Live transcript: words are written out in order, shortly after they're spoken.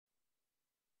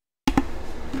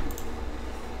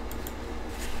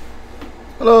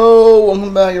Hello,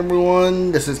 welcome back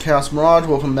everyone, this is Chaos Mirage.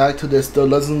 Welcome back to this The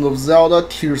Legend of Zelda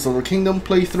Tears of the Kingdom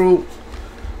playthrough.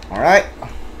 Alright,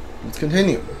 let's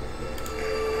continue.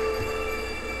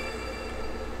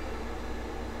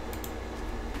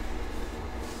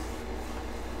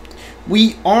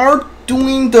 We are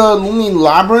doing the Lomei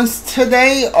Labyrinth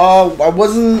today. I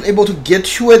wasn't able to get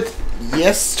to it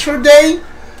yesterday,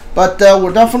 but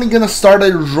we're definitely gonna start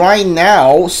it right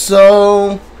now.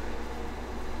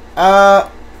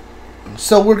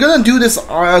 So we're gonna do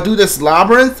this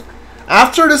labyrinth.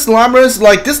 After this labyrinth,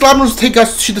 this labyrinth take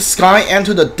us to the sky and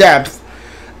to the depth.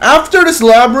 After this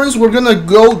labyrinth, we're gonna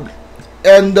go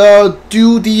and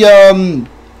do the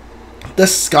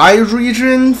sky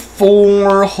region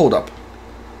for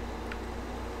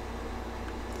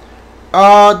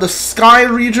the sky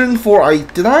region for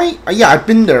yeah, I've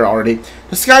been there already.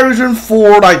 The sky region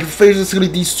for basically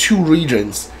these two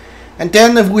regions. And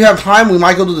then if we have time, we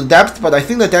might go to the depth, but I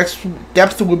think the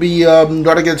depth will be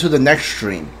relegated to the next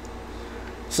stream.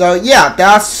 So yeah,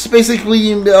 that's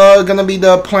basically gonna be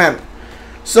the plan.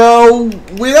 So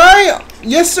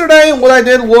yesterday what I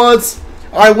did was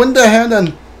I went ahead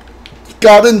and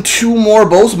got in two more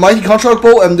bows, Mighty Contract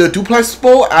Bow and the Duplex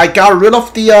Bow. I got rid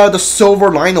of the Silver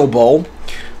Lino Bow.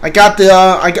 I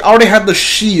already had the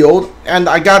shield, and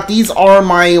these are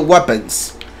my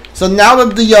weapons. So now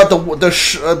that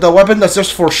the weapon that's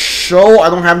just for show, I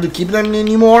don't have to keep them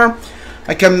anymore.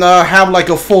 I can have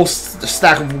a full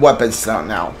stack of weapons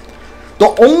now.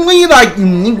 The only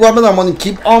unique weapon I want to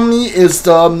keep on me is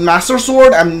the Master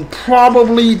Sword and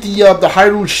probably the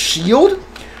Hyrule shield.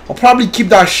 I'll probably keep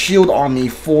that shield on me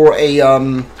for a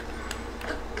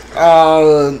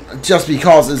just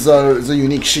because it's a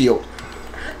unique shield.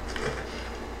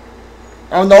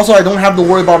 And also I don't have to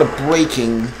worry about it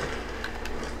breaking.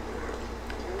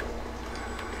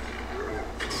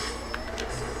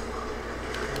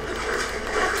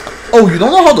 Oh, you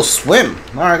don't know how to swim.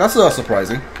 Alright, that's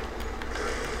surprising.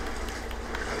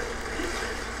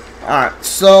 Alright,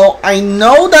 so I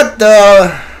know that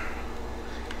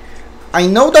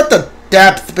the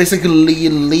depth basically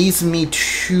leads me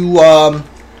to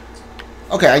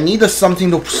okay, I need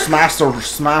something to smash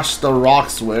the rock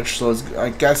switch, so I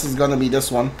guess it's gonna be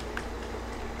this one.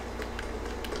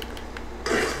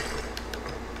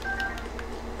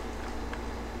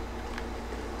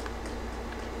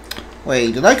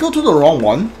 Wait, did I go to the wrong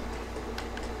one?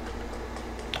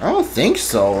 I don't think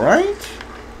so, right?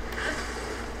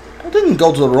 I didn't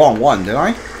go to the wrong one, did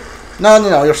I?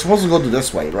 No, you're supposed to go to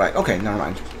this way, right? Okay, never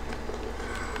mind.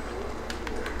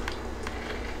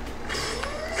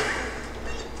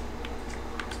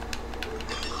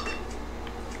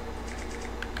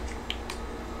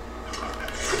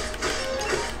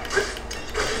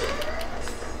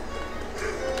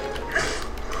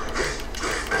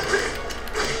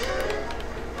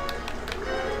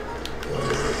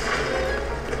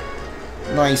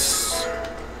 Nice.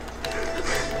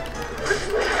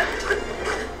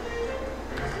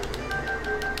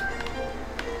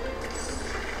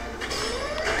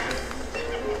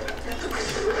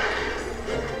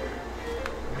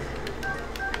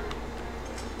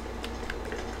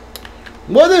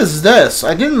 What is this?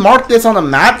 I didn't mark this on the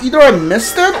map. Either I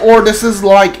missed it or this is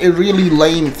a really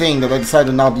lame thing that I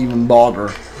decided not to even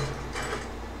bother.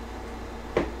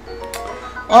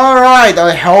 Alright,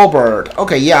 a halberd.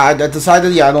 Okay, yeah, I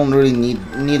decided, yeah, I don't really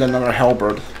need another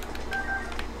halberd.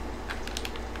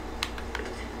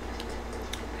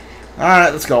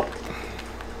 Alright, let's go.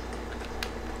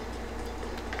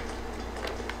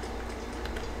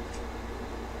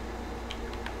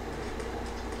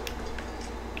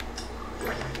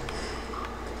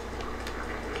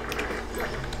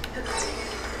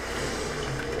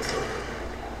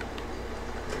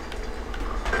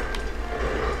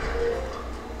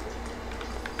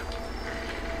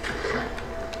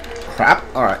 Crap.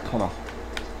 Alright, hold on.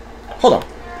 Hold on.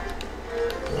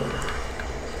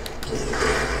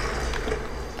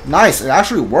 Nice, it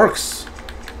actually works.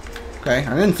 Okay,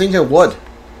 I didn't think it would.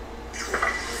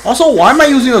 Also, why am I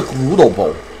using a Gerudo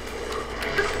bow?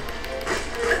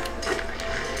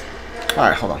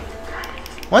 Alright, hold on.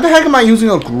 Why the heck am I using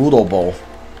a Gerudo bow?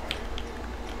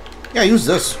 Yeah, use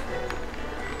this.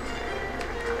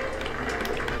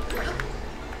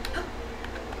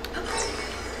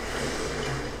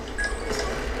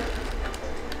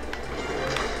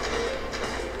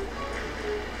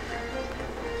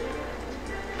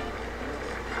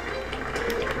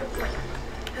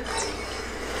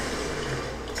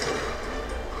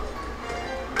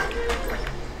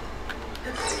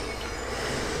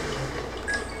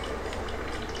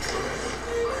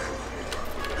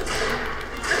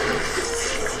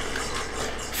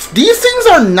 these things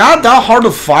are not that hard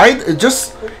to fight.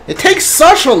 It takes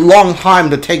such a long time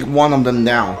to take one of them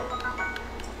down.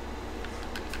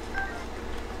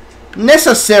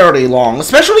 Necessarily long,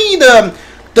 especially the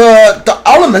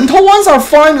elemental ones are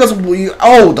fine because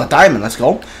the diamond. Let's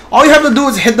go. All you have to do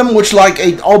is hit them with like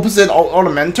a opposite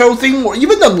elemental thing, or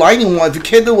even the lightning one. If you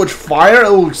hit it with fire,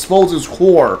 it will expose its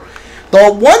core.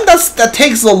 The one that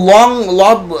takes a lot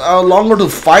longer to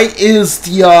fight is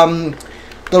the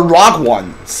rock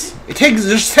ones. It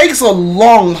just takes a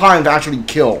long time to actually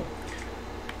kill,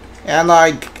 and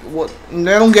like they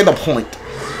don't get the point.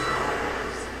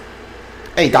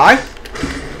 Hey, die.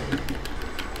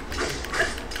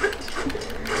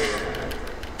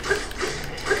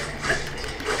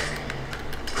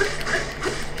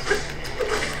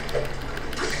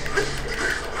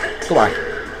 Goodbye.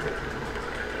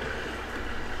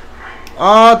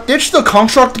 Ditch the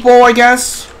construct bow, I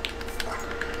guess.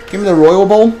 Give me the royal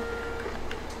bow.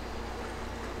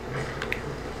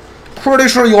 Pretty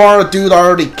sure you are a dude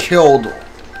already killed.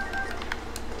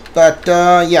 But,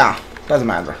 yeah. Doesn't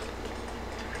matter.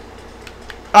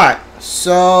 Alright.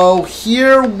 So,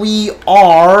 here we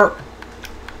are.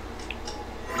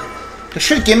 It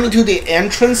should get me to the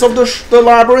entrance of the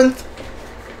labyrinth.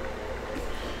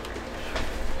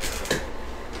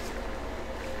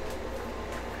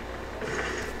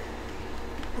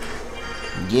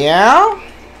 Yeah?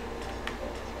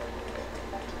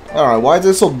 Alright, why is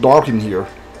it so dark in here?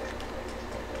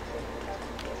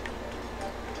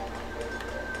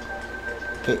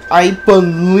 Okay, I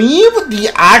believe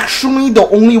actually the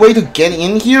only way to get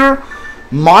in here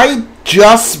might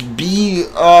just be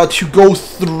to go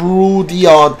through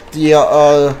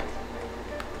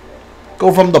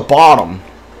go from the bottom.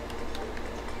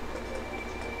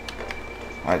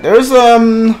 Alright,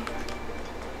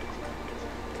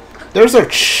 there's a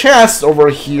chest over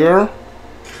here.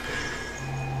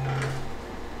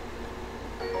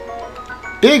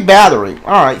 Big battery.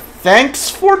 Alright, thanks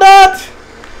for that.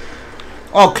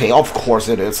 Okay, of course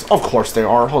it is. Of course they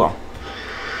are. Hold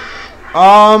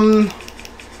on.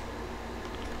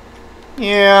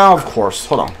 Yeah, of course.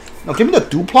 Hold on. Now give me the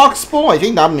duplex bow. I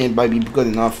think that might be good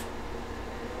enough.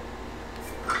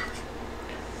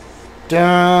 You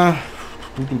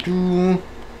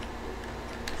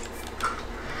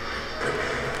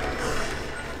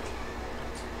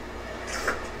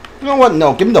know what?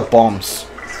 No, give me the bombs.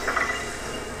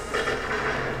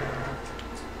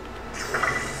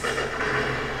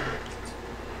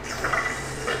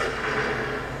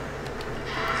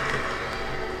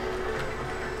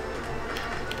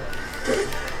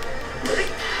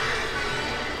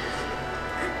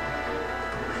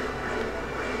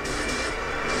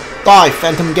 Die,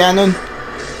 Phantom Ganon.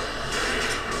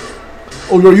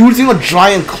 Oh, you're using a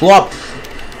giant club.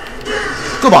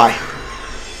 Goodbye.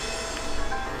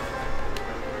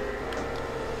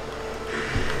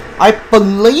 I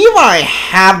believe I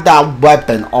have that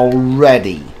weapon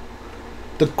already.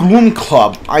 The Gloom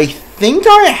Club. I think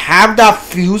I have that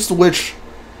fused, which,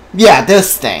 yeah,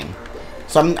 this thing.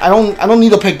 So I don't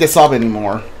need to pick this up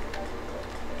anymore.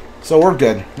 So we're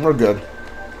good. We're good.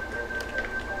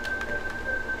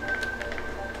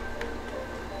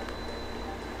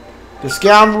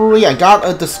 Discovery. I got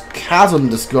a chasm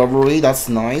discovery. That's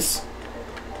nice.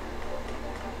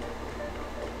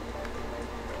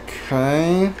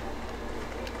 Okay.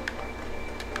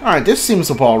 Alright, this seems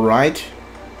about right.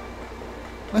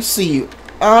 Let's see.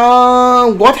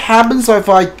 What happens if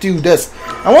I do this?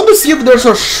 I want to see if there's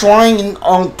a shrine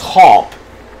on top.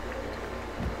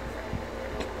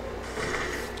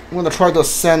 I'm gonna try to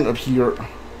ascend up here.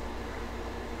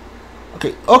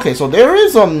 Okay, so there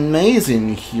is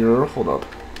amazing here. Hold up.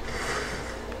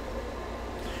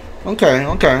 Okay.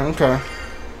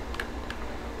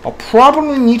 I'll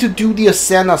probably need to do the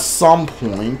ascent at some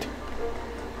point.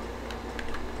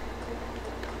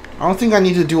 I don't think I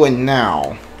need to do it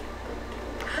now.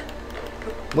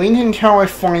 Wait until I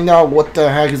find out what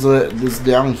the heck is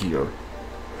down here.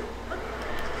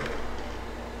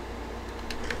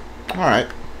 Alright.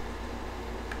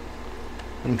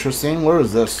 Interesting. Where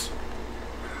is this?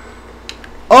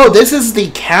 Oh, this is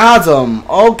the chasm.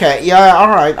 Okay, yeah,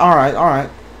 alright.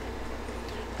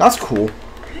 That's cool.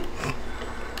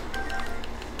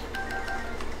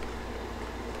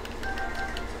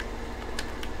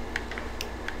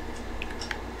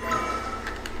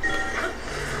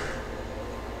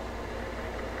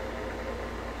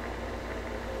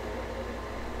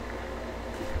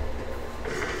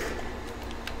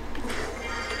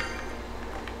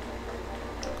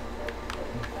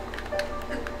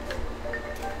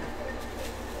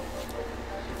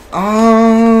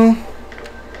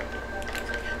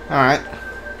 Alright.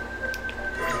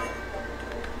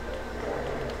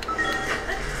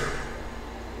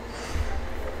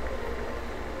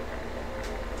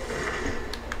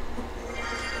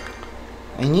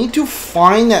 need to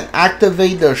find and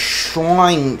activate the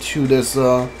shrine to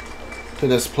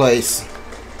this place.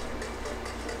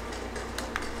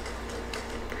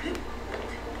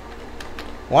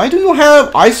 Why do you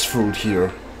have ice fruit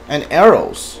here and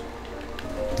arrows?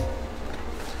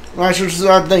 Right, so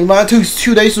the event took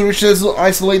 2 days to reach this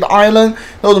isolated island.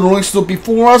 Though the ruins stood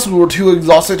before us, we were too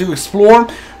exhausted to explore.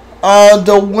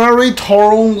 The wary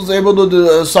Toro was able to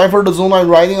decipher the Zonaite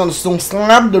writing on the stone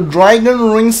slab. The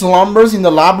dragon ring slumbers in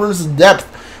the labyrinth's depth.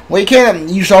 Waken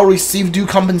and you shall receive due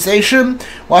compensation.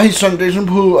 While his translation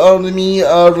put me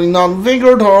renowned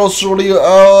vigor, Toro shortly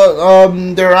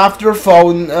thereafter fell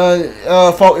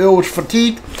ill with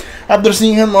fatigue. After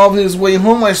seeing him on his way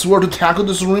home, I swore to tackle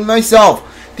this ring myself.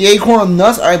 The acorn of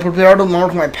nuts I prepared to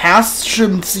mark my past.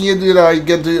 Shouldn't see it that I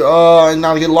get to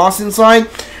not get lost inside.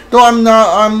 Though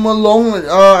I'm alone,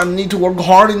 I need to work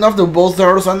hard enough to both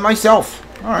Theros and myself.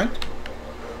 Alright.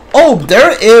 Oh,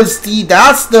 there is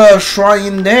that's the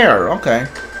shrine there. Okay.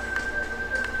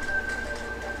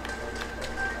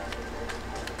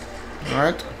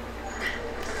 Alright.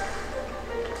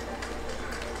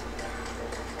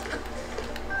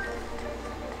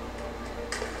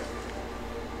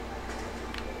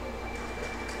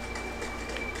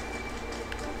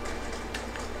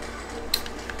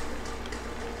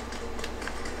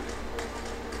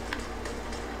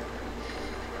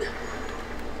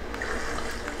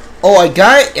 Oh, I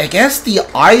guess the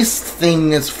ice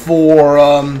thing is for,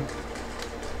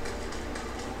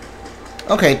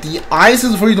 okay, the ice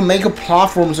is for you to make a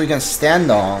platform so you can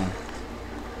stand on.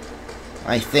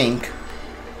 I think.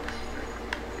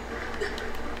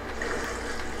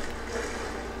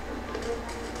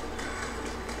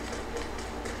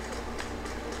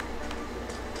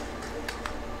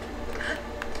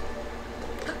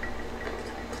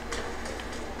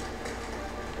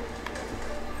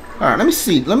 Alright, let me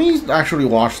see. Let me actually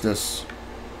watch this.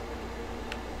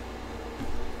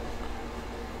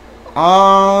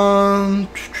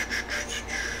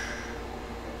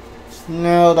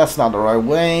 No, that's not the right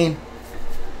way.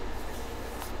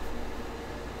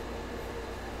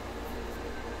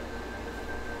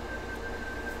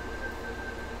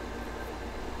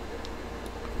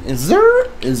 Is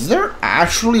there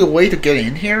actually a way to get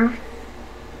in here?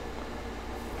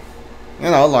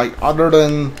 You know, like other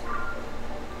than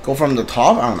go from the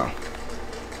top? I don't know.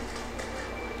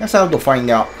 Guess I have to find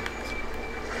out.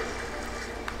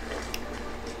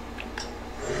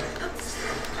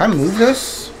 Can I move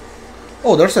this?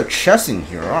 Oh, there's a chest in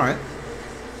here. Alright.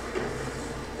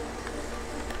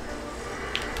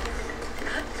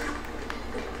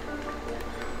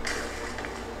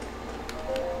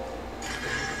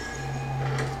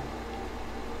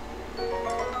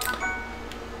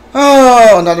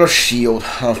 Oh, another shield,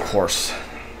 of course.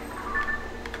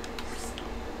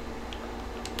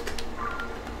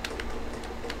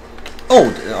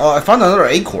 Oh, I found another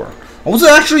acorn. I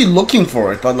wasn't actually looking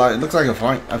for it, but like, it looks like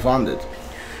I found it.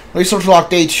 Research log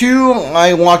day 2.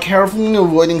 I walk carefully,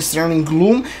 avoiding staring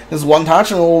gloom. This one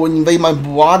touch and it will invade my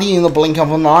body in the blink of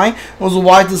an eye. It was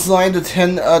wise to design the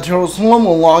 10 Terror's home,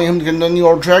 allowing him to continue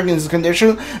our track in his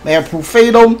condition may have proved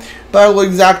fatal. But what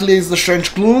exactly is the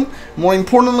strange gloom? More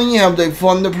importantly, have they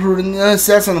found the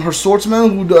princess and her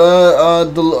swordsman who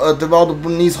developed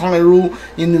Bernice Hyrule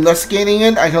in investigating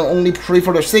it? I can only pray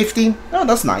for their safety. Oh,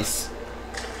 that's nice.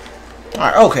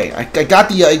 Alright, okay, I got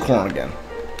the acorn again.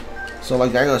 So,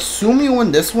 like, I assume you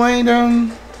went this way,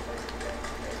 then?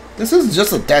 This is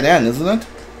just a dead end, isn't it?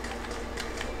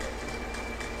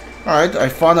 Alright, I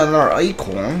found another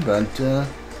acorn, but,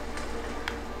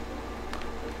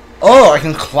 oh, I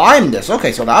can climb this.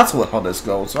 Okay, so that's how this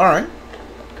goes. Alright.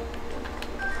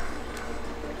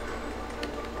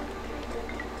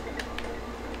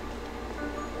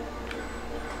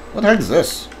 What the heck is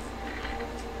this?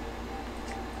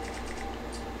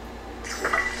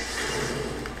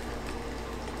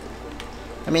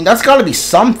 I mean, that's got to be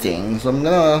something. So I'm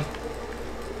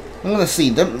gonna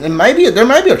see. There might be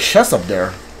a chest up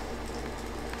there.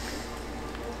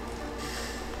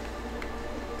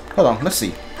 Hold on, let's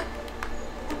see.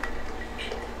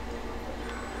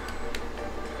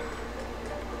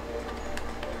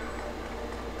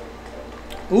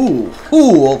 Ooh,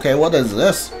 okay, what is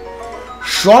this?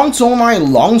 Strong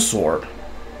Zonaite longsword.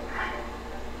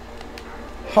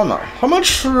 Hold on, how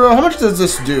much does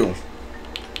this do?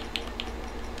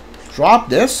 Drop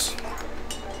this?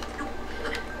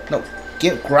 No,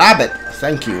 grab it.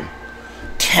 Thank you.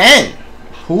 10.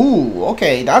 Ooh,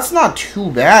 okay, that's not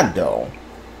too bad though.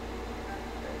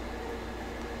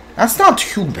 That's not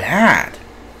too bad.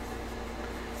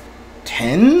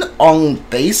 10 on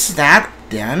base stat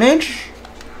damage?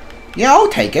 Yeah, I'll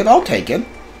take it. I'll take it.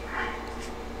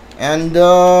 And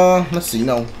let's see,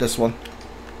 no, this one.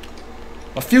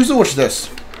 A fusel, what's this?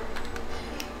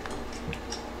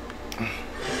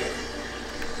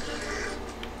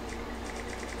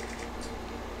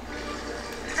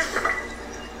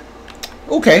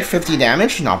 Okay, 50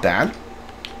 damage, not bad.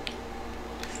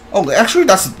 Oh, actually,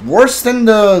 that's worse than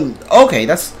the... Okay,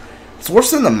 it's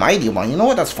worse than the mighty one. You know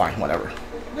what? That's fine. Whatever.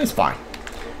 It's fine.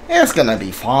 It's gonna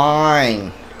be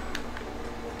fine.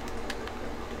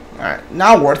 Alright,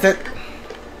 not worth it.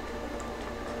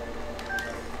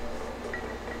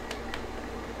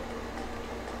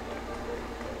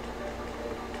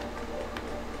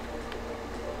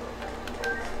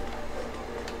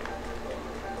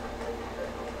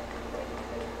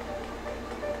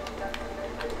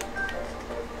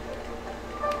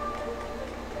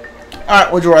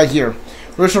 Alright, what's right here?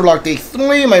 Ritual Lock Day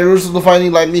 3, my ritual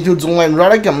finding led me to Zonaite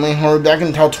Relic. I'm laying her back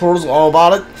and tell Turtles all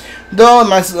about it. Though I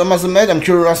must admit, I'm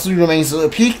curiosity remains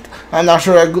piqued. I'm not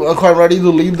sure I'm quite ready to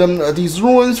leave them these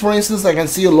ruins. For instance, I can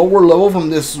see a lower level from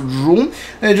this room,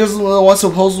 and I just was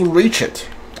supposed to reach it.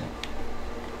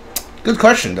 Good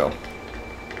question, though.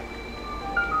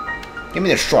 Give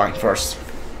me the shrine first.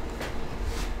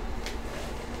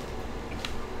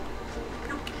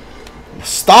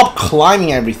 Stop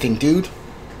climbing everything, dude.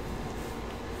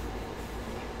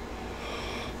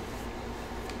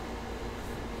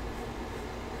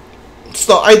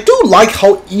 So I do like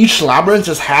how each labyrinth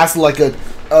just has like a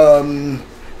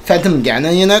Phantom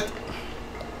Ganon in it.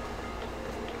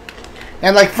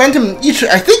 And like I think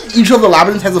each of the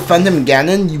labyrinths has a Phantom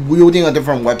Ganon wielding a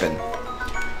different weapon.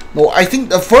 No, I think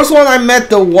the first one I met,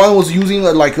 the one was using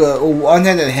like a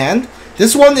one-handed hand.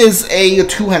 This one is a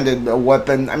two-handed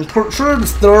weapon. I'm sure the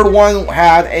third one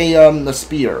had a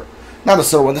spear. Not the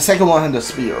third one, the second one had the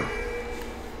spear.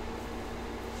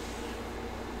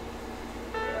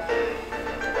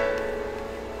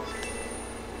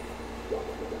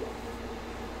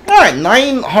 Alright,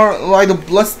 9 heart light of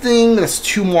blessing. That's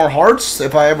 2 more hearts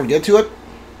if I ever get to it.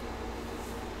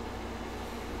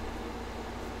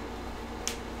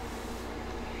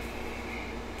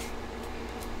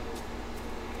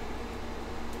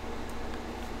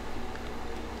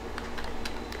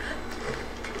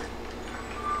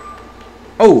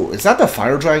 Oh, is that the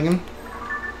fire dragon?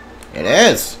 It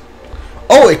is.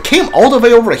 Oh, it came all the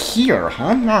way over here, huh?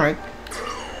 Alright.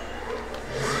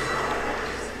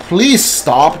 Please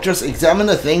stop. Just examine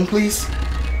the thing, please.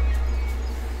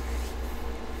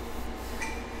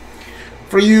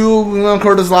 For you,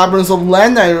 Curtis Labyrinth of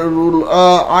Land, I, Rule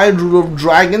of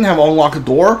Dragon, have unlocked a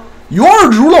door. You are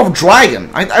a Ruler of Dragon.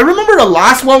 I remember the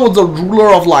last one was the Ruler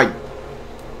of, like,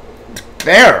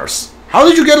 bears. How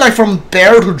did you get, like, from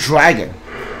bear to dragon?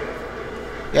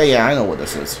 Yeah, I know what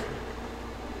this is.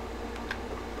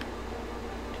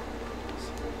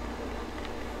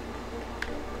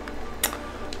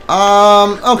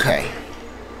 Okay.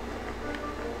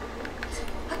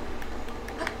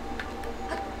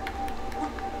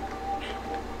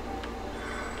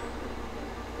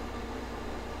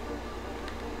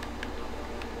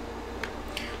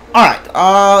 Alright,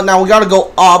 now we gotta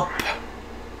go up.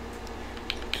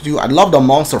 Dude, I love the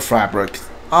monster fabric.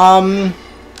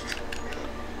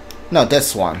 No,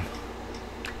 this one.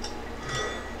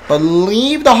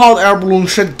 Believe the hot air balloon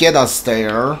should get us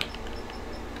there.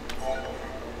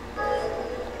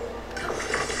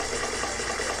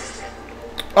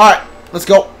 Alright, let's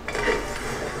go.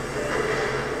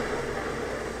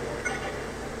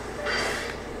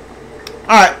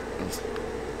 Alright.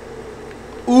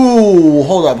 Ooh,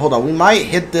 hold up. We might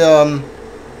hit the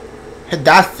hit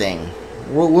that thing.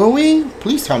 Will we?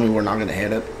 Please tell me we're not gonna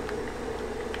hit it.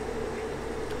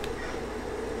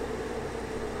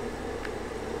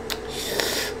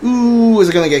 Ooh, is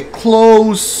it gonna get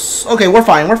close? Okay, we're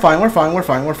fine.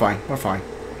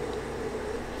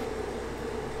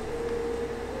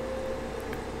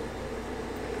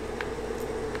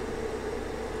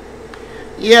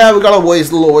 Yeah, we got a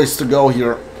little ways to go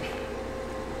here.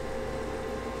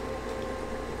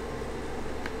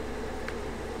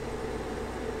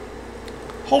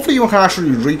 Hopefully you can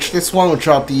actually reach this one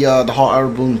without the hot air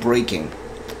balloon breaking.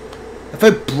 If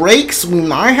it breaks, we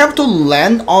might have to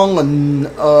land on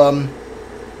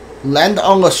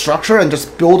a structure and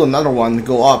just build another one to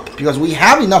go up, because we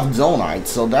have enough Zonaite,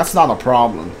 so that's not a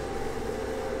problem.